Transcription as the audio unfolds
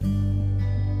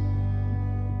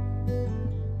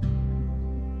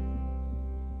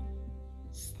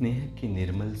स्नेह के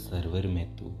निर्मल सरोवर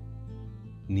में तू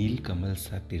नील कमल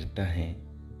सा तिरता है।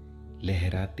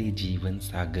 लहराते जीवन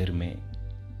सागर में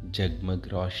जगमग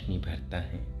रोशनी भरता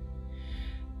है।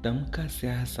 तम का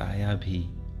स्याह साया भी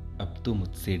अब तो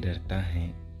मुझसे डरता है।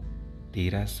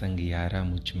 तेरा संग यारा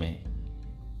मुझ में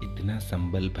इतना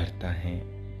संबल भरता है।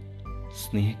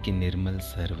 स्नेह के निर्मल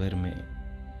सरोवर में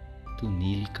तू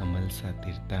नील कमल सा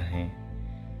तिरता है।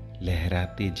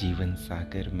 लहराते जीवन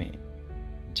सागर में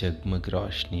जगमग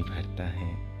रोशनी भरता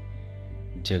है,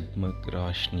 जगमग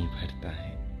रोशनी भरता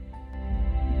है।